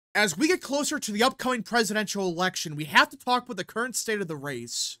As we get closer to the upcoming presidential election, we have to talk about the current state of the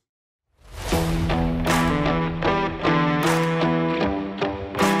race.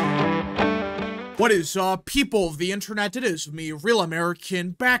 What is up, people of the internet? It is me, Real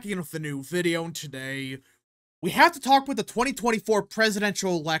American, back again with a new video, and today we have to talk about the 2024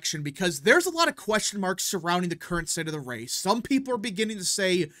 presidential election because there's a lot of question marks surrounding the current state of the race. Some people are beginning to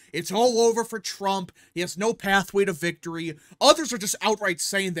say it's all over for Trump, he has no pathway to victory. Others are just outright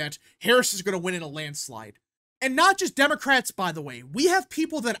saying that Harris is going to win in a landslide. And not just Democrats, by the way. We have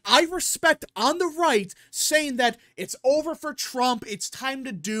people that I respect on the right saying that it's over for Trump, it's time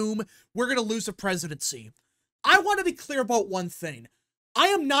to doom, we're going to lose the presidency. I want to be clear about one thing. I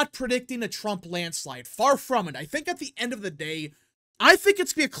am not predicting a Trump landslide. Far from it. I think at the end of the day, I think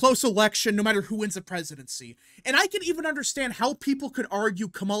it's going to be a close election no matter who wins the presidency. And I can even understand how people could argue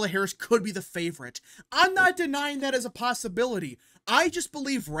Kamala Harris could be the favorite. I'm not denying that as a possibility. I just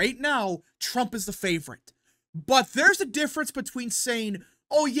believe right now, Trump is the favorite. But there's a difference between saying,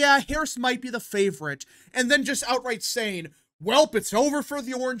 oh yeah, Harris might be the favorite, and then just outright saying, welp, it's over for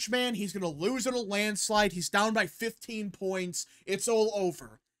the orange man, he's going to lose in a landslide, he's down by 15 points, it's all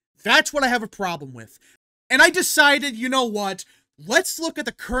over. That's what I have a problem with. And I decided, you know what, let's look at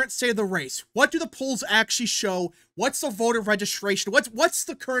the current state of the race. What do the polls actually show? What's the voter registration? What's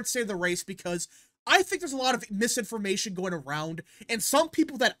the current state of the race? Because I think there's a lot of misinformation going around, and some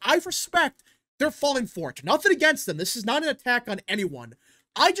people that I respect, they're falling for it. Nothing against them. This is not an attack on anyone.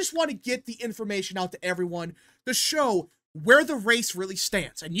 I just want to get the information out to everyone to show where the race really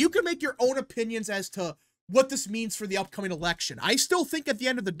stands. And you can make your own opinions as to what this means for the upcoming election. I still think at the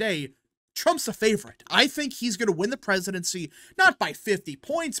end of the day, Trump's the favorite. I think he's going to win the presidency, not by 50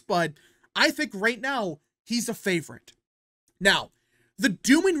 points, but I think right now, he's the favorite. Now, the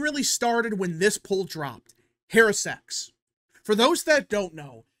dooming really started when this poll dropped. Harris X. For those that don't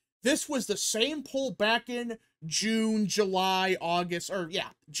know, this was the same poll back in June, July, August,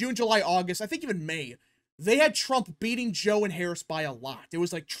 June, July, August, I think even May. They had Trump beating Joe and Harris by a lot. It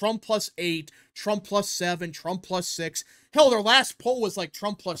was like Trump plus 8, Trump plus 7, Trump plus 6. Hell, their last poll was like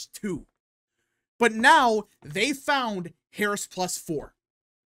Trump plus 2. But now, they found Harris plus 4.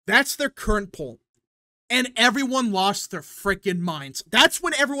 That's their current poll. And everyone lost their freaking minds. That's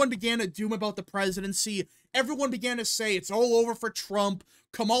when everyone began to doom about the presidency. Everyone began to say it's all over for Trump.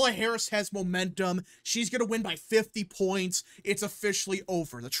 Kamala Harris has momentum. She's going to win by 50 points. It's officially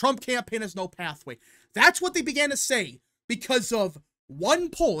over. The Trump campaign has no pathway. That's what they began to say because of one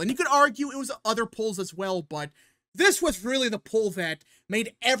poll. And you could argue it was other polls as well, but this was really the poll that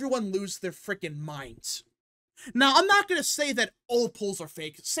made everyone lose their freaking minds. Now, I'm not going to say that all polls are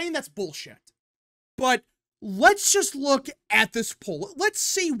fake, saying that's bullshit. But let's just look at this poll. Let's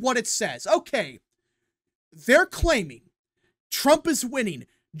see what it says. Okay, they're claiming Trump is winning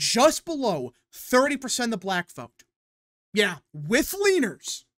just below 30% of the black vote. Yeah, with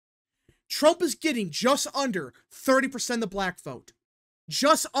leaners. Trump is getting just under 30% of the black vote.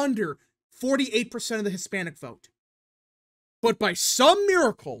 Just under 48% of the Hispanic vote. But by some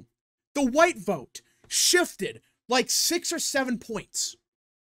miracle, the white vote shifted like 6 or 7 points.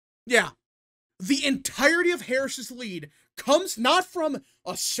 Yeah, the entirety of Harris's lead comes not from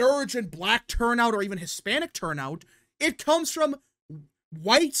a surge in black turnout or even Hispanic turnout. It comes from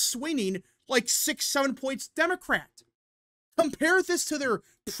white swinging like 6-7 points Democrat. Compare this to their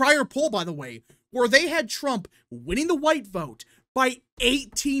prior poll, by the way, where they had Trump winning the white vote by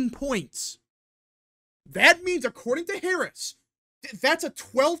 18 points. That means, according to Harris, that's a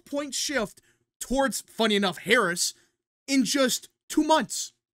 12-point shift towards, funny enough, Harris in just 2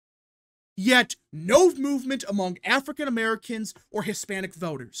 months. Yet, no movement among African Americans or Hispanic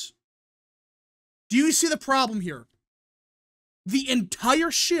voters. Do you see the problem here? The entire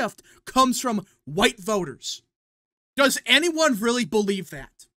shift comes from white voters. Does anyone really believe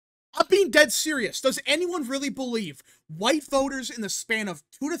that? I'm being dead serious. Does anyone really believe white voters in the span of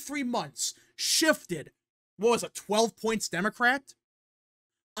 2 to 3 months shifted, what was it, 12 points Democrat?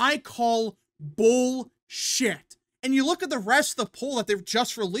 I call bullshit. And you look at the rest of the poll that they've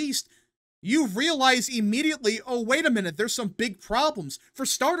just released, you realize immediately, oh, wait a minute, there's some big problems. For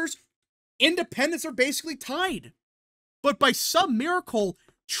starters, independents are basically tied. But by some miracle,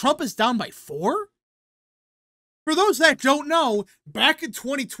 Trump is down by 4? For those that don't know, back in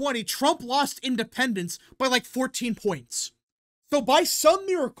 2020, Trump lost independents by like 14 points. So by some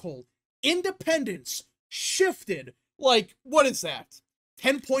miracle, independents shifted like, what is that?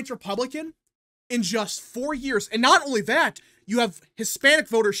 10 points Republican in just 4 years. And not only that, you have Hispanic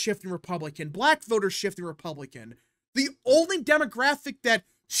voters shifting Republican, black voters shifting Republican. The only demographic that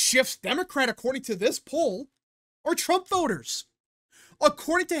shifts Democrat, according to this poll, are Trump voters.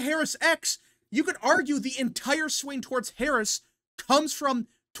 According to Harris X, you could argue the entire swing towards Harris comes from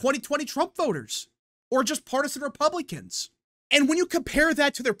 2020 Trump voters, or just partisan Republicans. And when you compare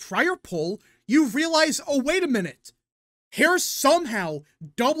that to their prior poll, you realize, oh, wait a minute. Harris somehow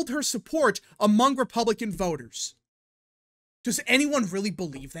doubled her support among Republican voters. Does anyone really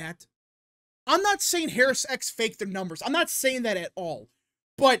believe that? I'm not saying Harris X faked their numbers. I'm not saying that at all.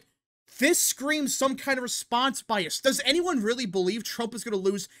 But this screams some kind of response bias. Does anyone really believe Trump is going to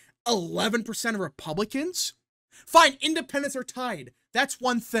lose 11% of Republicans? Fine, independents are tied. That's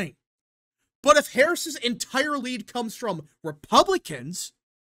one thing. But if Harris's entire lead comes from Republicans,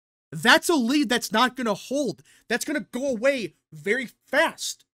 that's a lead that's not going to hold. That's going to go away very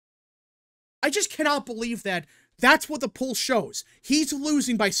fast. I just cannot believe that that's what the poll shows. He's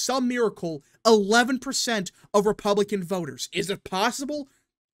losing by some miracle 11% of Republican voters. Is it possible?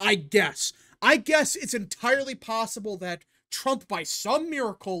 I guess. I guess it's entirely possible that Trump, by some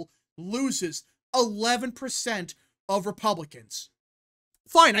miracle, loses 11% of Republicans.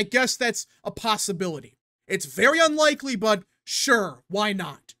 Fine, I guess that's a possibility. It's very unlikely, but sure, why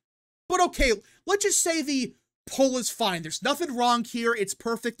not? But okay, let's just say the poll is fine. There's nothing wrong here. It's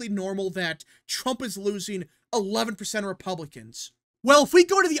perfectly normal that Trump is losing 11% of Republicans. Well, if we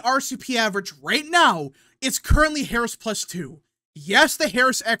go to the RCP average right now, it's currently Harris plus 2. Yes, the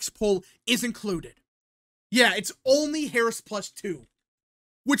Harris X poll is included. Yeah, it's only Harris plus 2,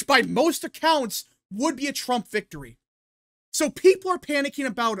 which by most accounts would be a Trump victory. So people are panicking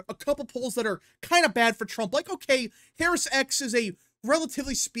about a couple polls that are kind of bad for Trump. Like, okay, Harris X is a,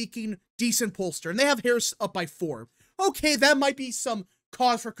 relatively speaking, decent pollster, and they have Harris up by 4. Okay, that might be some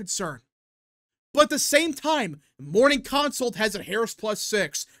cause for concern. But at the same time, Morning Consult has a Harris plus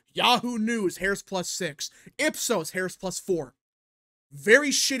 6. Yahoo News, Harris plus 6. Ipsos, Harris plus 4. Very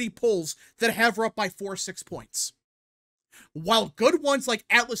shitty polls that have her up by 4 or 6 points. While good ones like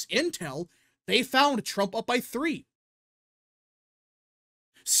Atlas Intel, they found Trump up by 3.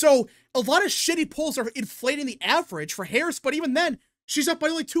 So, a lot of shitty polls are inflating the average for Harris, but even then, she's up by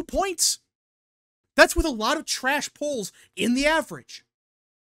only 2 points. That's with a lot of trash polls in the average.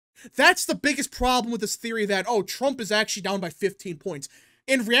 That's the biggest problem with this theory that, oh, Trump is actually down by 15 points.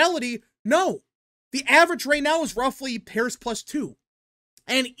 In reality, no. The average right now is roughly Harris plus 2.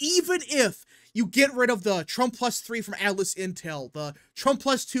 And even if you get rid of the Trump plus 3 from Atlas Intel, the Trump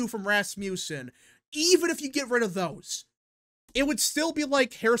plus 2 from Rasmussen, even if you get rid of those, it would still be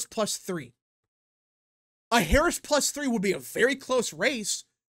like Harris plus 3. A Harris plus 3 would be a very close race,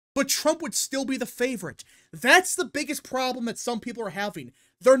 but Trump would still be the favorite. That's the biggest problem that some people are having.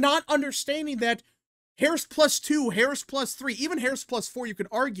 They're not understanding that Harris plus 2, Harris plus 3, even Harris plus 4, you could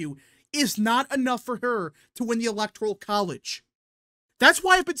argue, is not enough for her to win the Electoral College. That's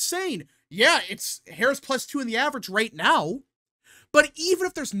why I've been saying, yeah, it's Harris plus 2 in the average right now. But even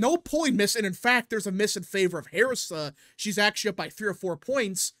if there's no polling miss, and in fact there's a miss in favor of Harris, she's actually up by 3 or 4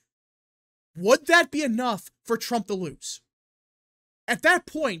 points, would that be enough for Trump to lose? At that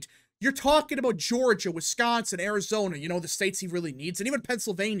point, you're talking about Georgia, Wisconsin, Arizona, you know, the states he really needs, and even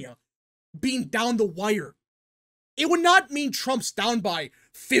Pennsylvania, being down the wire. It would not mean Trump's down by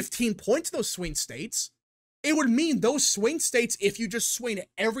 15 points in those swing states. It would mean those swing states, if you just swing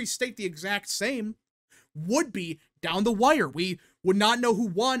every state the exact same, would be down the wire. We would not know who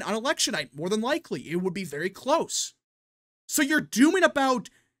won on election night, more than likely. It would be very close. So you're dooming about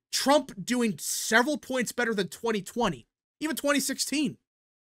Trump doing several points better than 2020, even 2016.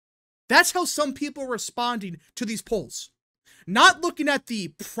 That's how some people are responding to these polls. Not looking at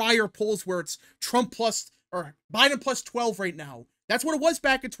the prior polls where it's Trump plus, or Biden plus 12 right now. That's what it was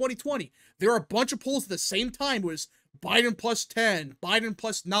back in 2020. There are a bunch of polls at the same time. It was Biden plus 10, Biden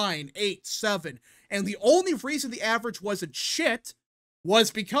plus 9, 8, 7. And the only reason the average wasn't shit was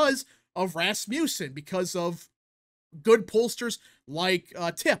because of Rasmussen, because of good pollsters like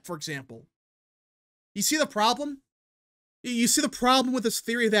Tip, for example. You see the problem? You see the problem with this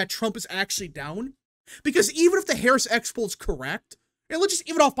theory that Trump is actually down? Because even if the Harris X poll is correct, and let's just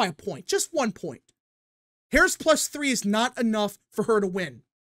even off by a point, just 1 point, Harris plus 3 is not enough for her to win.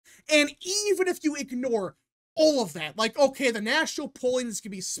 And even if you ignore all of that, like, okay, the national polling is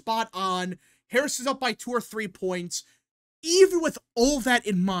going to be spot on, Harris is up by 2 or 3 points, even with all of that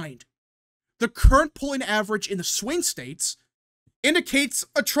in mind, the current polling average in the swing states indicates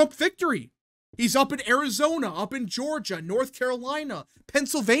a Trump victory. He's up in Arizona, up in Georgia, North Carolina,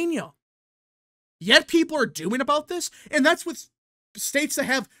 Pennsylvania. Yet people are doing about this, and that's with states that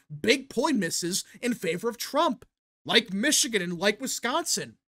have big polling misses in favor of Trump, like Michigan and like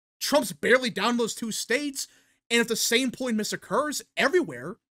Wisconsin. Trump's barely down those 2 states, and if the same polling miss occurs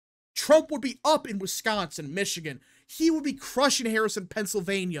everywhere, Trump would be up in Wisconsin, Michigan. He would be crushing Harris in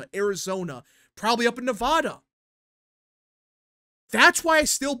Pennsylvania, Arizona, probably up in Nevada. That's why I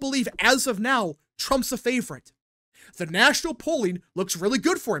still believe, as of now, Trump's the favorite. The national polling looks really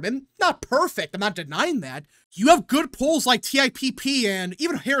good for him, and not perfect, I'm not denying that. You have good polls like TIPP and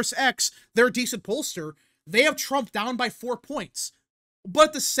even Harris X, they're a decent pollster. They have Trump down by 4 points. But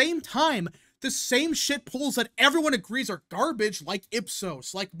at the same time, the same shit polls that everyone agrees are garbage, like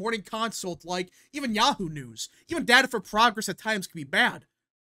Ipsos, like Morning Consult, like even Yahoo News, even Data for Progress at times can be bad.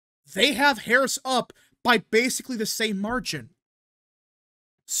 They have Harris up by basically the same margin.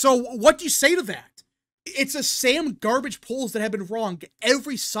 So what do you say to that? It's the same garbage polls that have been wrong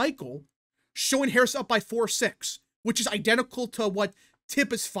every cycle, showing Harris up by 4 or 6, which is identical to what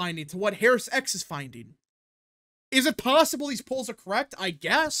Tip is finding, to what Harris X is finding. Is it possible these polls are correct? I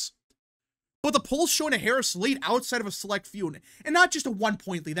guess. But the polls showing a Harris lead outside of a select few, and not just a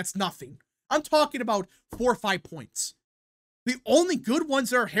 1-point lead, that's nothing. I'm talking about 4 or 5 points. The only good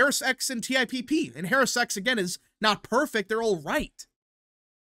ones are Harris X and TIPP, and Harris X, again, is not perfect, they're all right.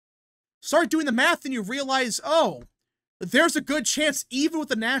 Start doing the math and you realize, oh, there's a good chance, even with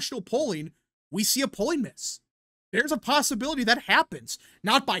the national polling, we see a polling miss. There's a possibility that happens.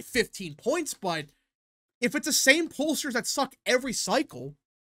 Not by 15 points, but if it's the same pollsters that suck every cycle,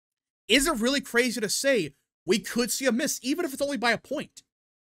 is it really crazy to say we could see a miss, even if it's only by a point?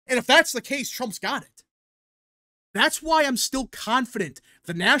 And if that's the case, Trump's got it. That's why I'm still confident.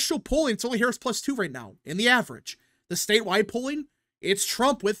 The national polling, it's only Harris +2 right now, in the average. The statewide polling, it's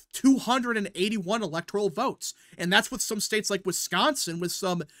Trump with 281 electoral votes. And that's with some states like Wisconsin, with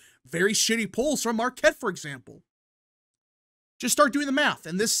some very shitty polls from Marquette, for example. Just start doing the math.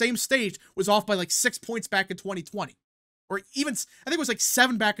 And this same state was off by like 6 points back in 2020. Or even, I think it was like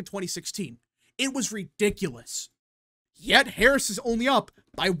 7 back in 2016. It was ridiculous. Yet Harris is only up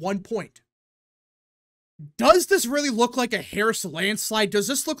by 1 point. Does this really look like a Harris landslide? Does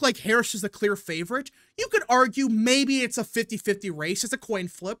this look like Harris is the clear favorite? You could argue maybe it's a 50-50 race. It's a coin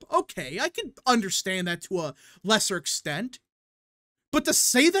flip. Okay, I can understand that to a lesser extent. But to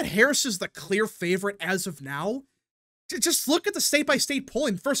say that Harris is the clear favorite as of now, just look at the state-by-state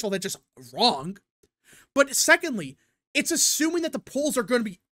polling. First of all, that's just wrong. But secondly, it's assuming that the polls are going to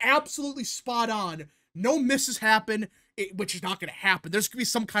be absolutely spot on. No misses happen, which is not going to happen. There's going to be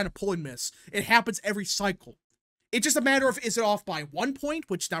some kind of polling miss. It happens every cycle. It's just a matter of, is it off by 1 point,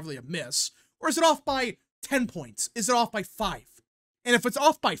 which is not really a miss, or is it off by 10 points? Is it off by 5? And if it's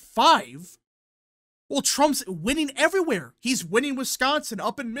off by 5, well, Trump's winning everywhere. He's winning Wisconsin,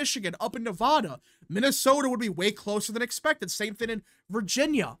 up in Michigan, up in Nevada. Minnesota would be way closer than expected. Same thing in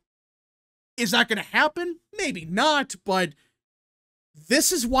Virginia. Is that going to happen? Maybe not, but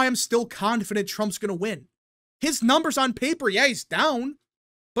this is why I'm still confident Trump's going to win. His numbers on paper, yeah, he's down,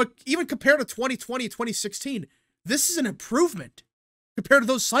 but even compared to 2020, 2016, this is an improvement compared to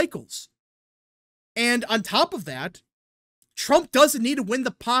those cycles. And on top of that, Trump doesn't need to win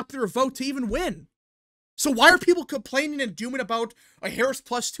the popular vote to even win. So why are people complaining and dooming about a Harris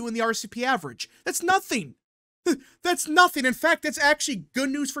 +2 in the RCP average? That's nothing. That's nothing. In fact, that's actually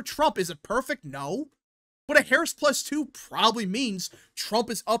good news for Trump. Is it perfect? No. But a Harris +2 probably means Trump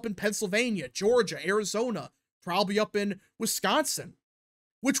is up in Pennsylvania, Georgia, Arizona, probably up in Wisconsin,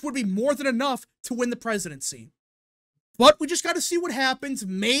 which would be more than enough to win the presidency. But we just got to see what happens.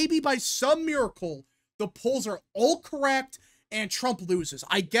 Maybe by some miracle, the polls are all correct and Trump loses.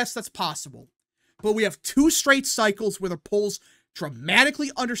 I guess that's possible. But we have 2 straight cycles where the polls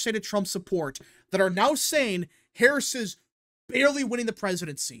dramatically understated Trump's support that are now saying Harris is barely winning the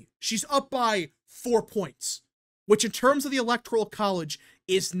presidency. She's up by 4 points, which in terms of the Electoral College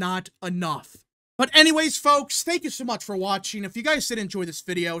is not enough. But anyways, folks, thank you so much for watching. If you guys did enjoy this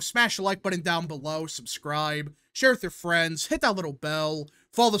video, smash the like button down below, subscribe, share with your friends, hit that little bell,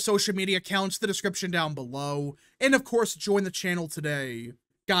 follow the social media accounts, the description down below, and of course, join the channel today.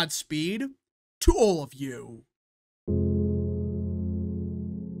 Godspeed to all of you.